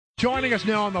Joining us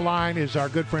now on the line is our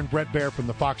good friend Bret Baier from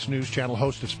the Fox News Channel,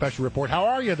 host of Special Report. How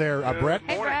are you there, Bret?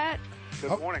 Hey, Bret.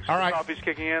 Good morning. All right. Coffee's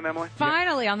kicking in, Emily?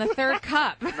 Finally, on the third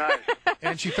cup. Nice.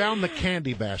 And she found the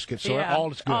candy basket, so all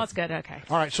is good. All is good, okay.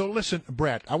 All right, so listen,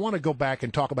 Bret, I want to go back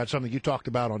and talk about something you talked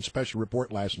about on Special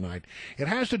Report last night. It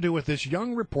has to do with this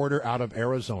young reporter out of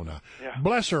Arizona. Yeah.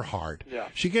 Bless her heart. Yeah.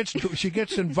 She gets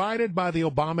invited by the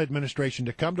Obama administration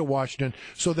to come to Washington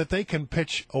so that they can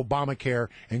pitch Obamacare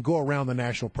and go around the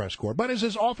National Press Corps. But as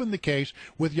is often the case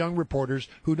with young reporters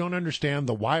who don't understand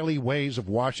the wily ways of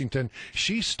Washington,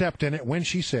 she stepped in it when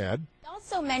she said,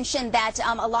 also mentioned that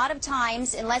a lot of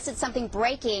times, unless it's something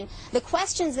breaking, the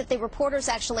questions that the reporters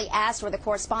actually asked or the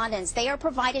correspondents, they are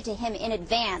provided to him in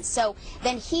advance. So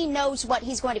then he knows what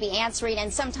he's going to be answering,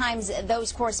 and sometimes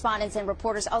those correspondents and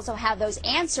reporters also have those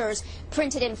answers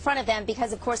printed in front of them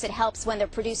because, of course, it helps when they're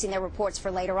producing their reports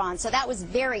for later on. So that was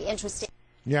very interesting.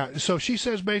 Yeah, so she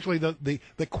says basically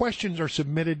the questions are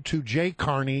submitted to Jay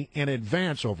Carney in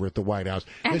advance over at the White House.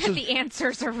 And the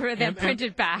answers are then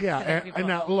printed back. Yeah, and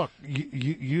now look,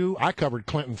 I covered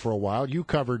Clinton for a while. You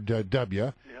covered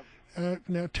W. Yep.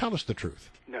 Now tell us the truth.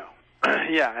 No.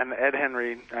 Yeah, and Ed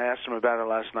Henry, I asked him about it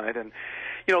last night, and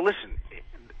listen,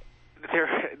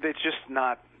 it's just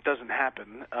doesn't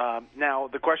happen. Now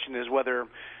the question is whether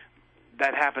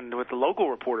that happened with the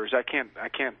local reporters. I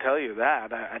can't tell you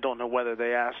that. I don't know whether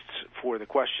they asked for the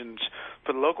questions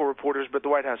for the local reporters, but the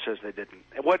White House says they didn't.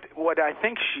 What I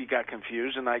think she got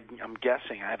confused, and I'm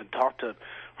guessing, I haven't talked to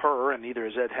her, and neither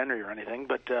has Ed Henry or anything,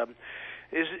 but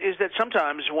is that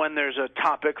sometimes when there's a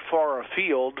topic far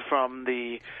afield from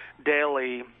the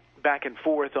daily back and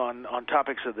forth on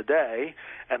topics of the day,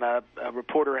 and a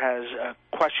reporter has a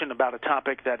question about a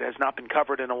topic that has not been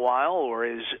covered in a while or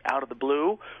is out of the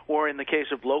blue, or in the case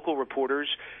of local reporters,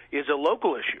 is a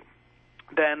local issue,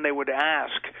 then they would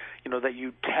ask, that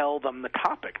you tell them the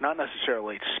topic, not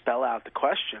necessarily spell out the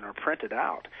question or print it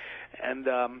out. And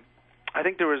I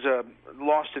think there was a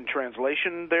lost in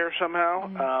translation there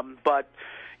somehow, but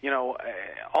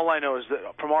all I know is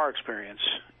that from our experience,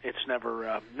 it's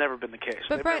never been the case.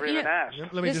 But They've Bret, never even asked.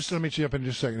 Let me jump in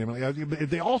just a second,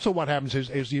 Emily. Also, what happens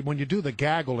is when you do the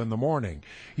gaggle in the morning,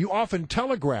 you often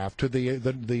telegraph to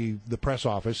the press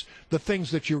office the things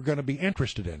that you're going to be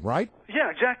interested in, right? Yeah,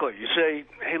 exactly. You say,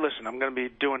 "Hey, listen, I'm going to be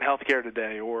doing healthcare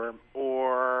today," or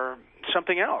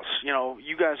something else.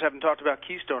 You guys haven't talked about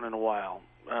Keystone in a while.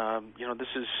 This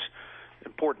is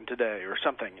important today, or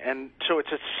something. And so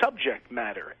it's a subject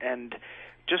matter, and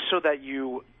just so that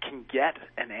you can get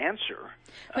an answer.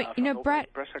 But, Bret,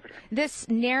 this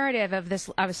narrative of this,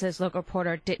 obviously this local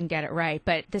reporter didn't get it right,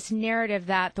 but this narrative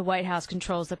that the White House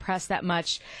controls the press that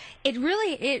much,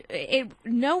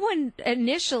 no one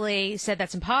initially said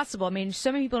that's impossible. I mean,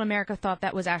 so many people in America thought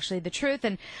that was actually the truth.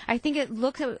 And I think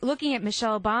looking at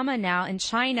Michelle Obama now in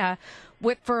China,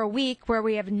 for a week where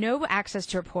we have no access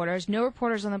to reporters, no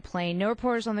reporters on the plane, no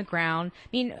reporters on the ground. I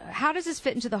mean, how does this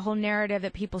fit into the whole narrative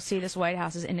that people see this White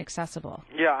House as inaccessible?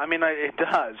 Yeah, I mean, it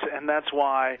does, and that's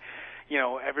why,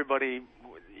 everybody,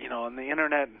 on the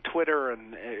internet and Twitter,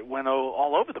 and it went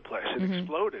all over the place. It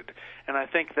exploded, and I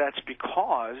think that's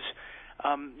because,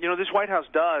 this White House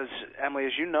does, Emily,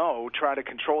 as you know, try to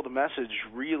control the message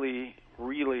really,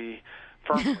 really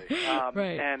firmly,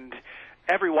 right. And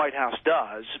every White House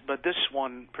does, but this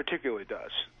one particularly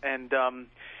does. And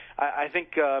I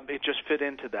think it just fit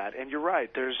into that. And you're right,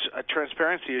 there's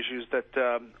transparency issues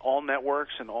that all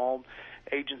networks and all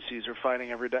agencies are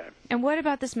fighting every day. And what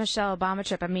about this Michelle Obama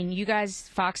trip? I mean, you guys,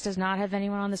 Fox does not have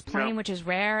anyone on this plane, No. which is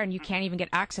rare, and you can't even get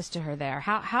access to her there.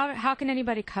 How can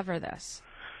anybody cover this?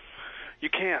 You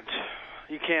can't.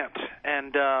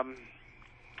 And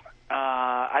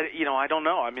I don't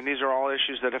know. I mean, these are all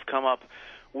issues that have come up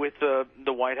with the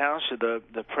White House.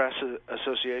 The Press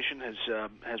Association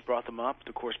has brought them up,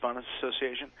 the Correspondents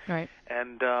Association. Right.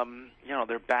 And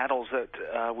they're battles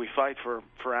that we fight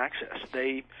for access.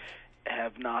 They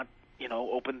have not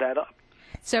opened that up.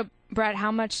 So, Bret,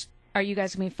 how much are you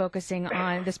guys going to be focusing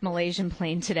on this Malaysian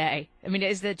plane today? I mean,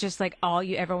 is that just like all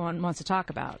everyone wants to talk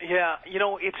about? Yeah,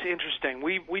 it's interesting.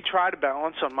 We try to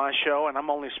balance on my show, and I'm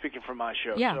only speaking for my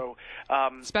show. Yeah. So,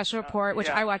 Special Report, which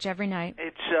I watch every night.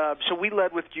 It's so we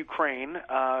led with Ukraine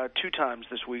 2 times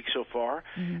this week so far,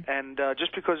 and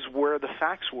just because where the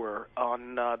facts were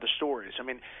on the stories. I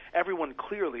mean, everyone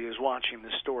clearly is watching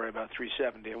this story about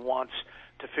 370 and wants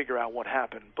to figure out what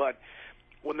happened, but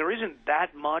when there isn't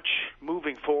that much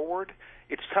moving forward,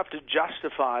 it's tough to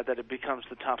justify that it becomes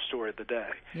the top story of the day.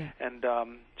 Yeah. And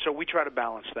so we try to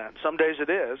balance that. Some days it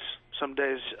is. Some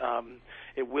days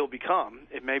it will become.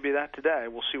 It may be that today.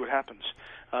 We'll see what happens.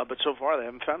 But so far they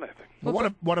haven't found anything.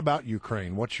 Well, what about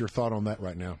Ukraine? What's your thought on that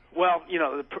right now? Well,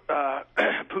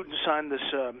 Putin signed this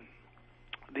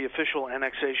the official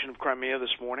annexation of Crimea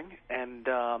this morning, and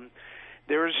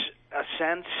there's a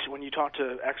sense when you talk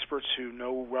to experts who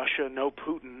know Russia, know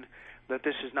Putin, that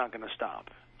this is not going to stop.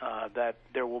 That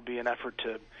there will be an effort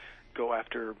to go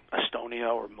after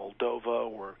Estonia or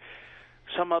Moldova or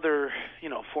some other,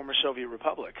 former Soviet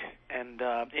republic, and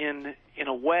in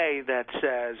a way that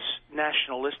says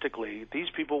nationalistically, these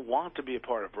people want to be a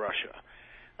part of Russia,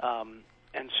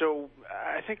 and so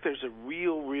I think there's a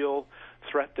real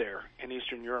threat there in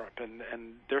Eastern Europe, and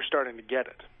they're starting to get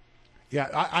it. Yeah,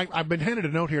 I've been handed a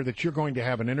note here that you're going to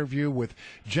have an interview with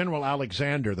General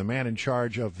Alexander, the man in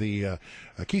charge of the,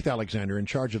 Keith Alexander, in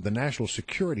charge of the National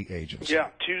Security Agency. Yeah,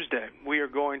 Tuesday. We are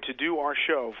going to do our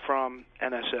show from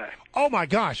NSA. Oh, my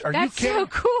gosh. Are you kidding?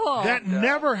 That's so cool. That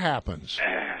never happens.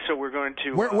 So we're going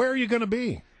to... Where are you going to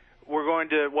be? We're going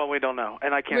to... Well, we don't know,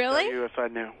 and I can't tell you if I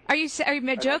knew. Are you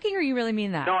joking, or you really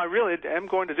mean that? No, I really am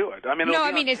going to do it. I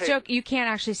mean, it's joke. You can't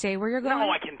actually say where you're going? No,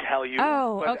 I can tell you.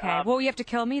 Oh, but, okay. Well, you have to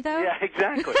kill me, though? Yeah,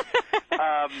 exactly.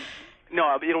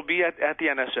 No, it'll be at the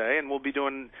NSA, and we'll be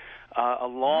doing a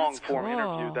long-form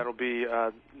interview. That'll be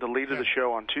the lead of the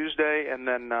show on Tuesday, and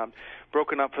then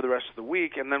broken up for the rest of the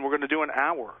week, and then we're going to do an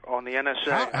hour on the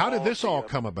NSA. How did this all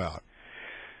come about?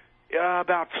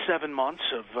 About 7 months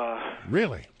of...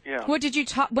 Really? Yeah. What did you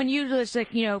talk when you just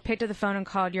picked up the phone and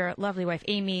called your lovely wife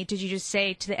Amy? Did you just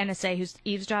say to the NSA who's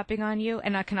eavesdropping on you,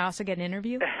 and I can also get an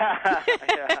interview?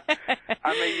 Yeah,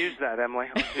 I may use that, Emily.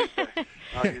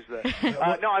 I'll use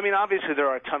that. No, I mean obviously there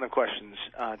are a ton of questions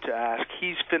to ask.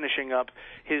 He's finishing up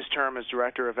his term as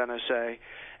director of NSA,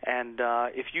 and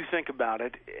if you think about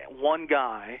it, one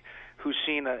guy who's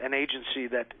seen an agency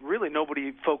that really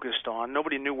nobody focused on,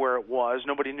 nobody knew where it was,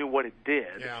 nobody knew what it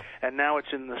did, and now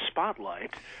it's in the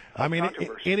spotlight. I mean,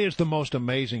 it is the most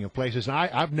amazing of places.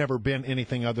 I've never been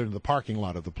anything other than the parking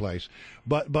lot of the place.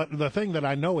 But the thing that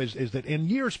I know is that in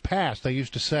years past, they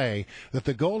used to say that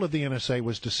the goal of the NSA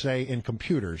was to say in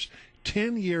computers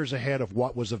 10 years ahead of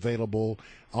what was available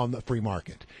on the free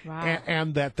market. Wow.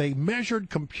 And that they measured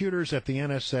computers at the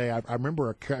NSA. I remember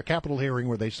a Capitol hearing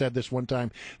where they said this one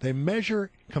time. They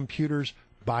measure computers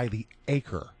by the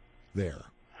acre there.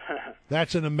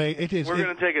 That's an amazing... We're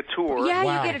going to take a tour. Yeah,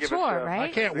 wow. You get a tour, right? I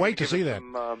can't wait to see that.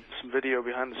 Some video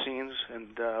behind the scenes,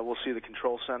 and we'll see the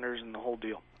control centers and the whole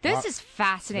deal. This is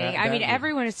fascinating. I mean,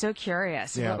 everyone is so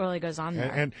curious what really goes on there.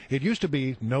 And it used to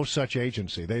be no such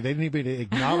agency. They didn't even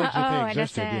acknowledge that they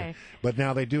existed. NSA. But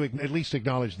now they do at least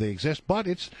acknowledge they exist. But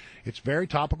it's very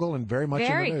topical and very much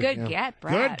very in the news. Good get,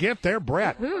 Bret. Good get there,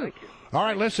 Bret. Ooh. All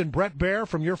right, listen, Bret Baier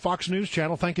from your Fox News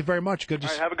channel. Thank you very much. Good to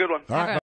All right, have a good one. All right.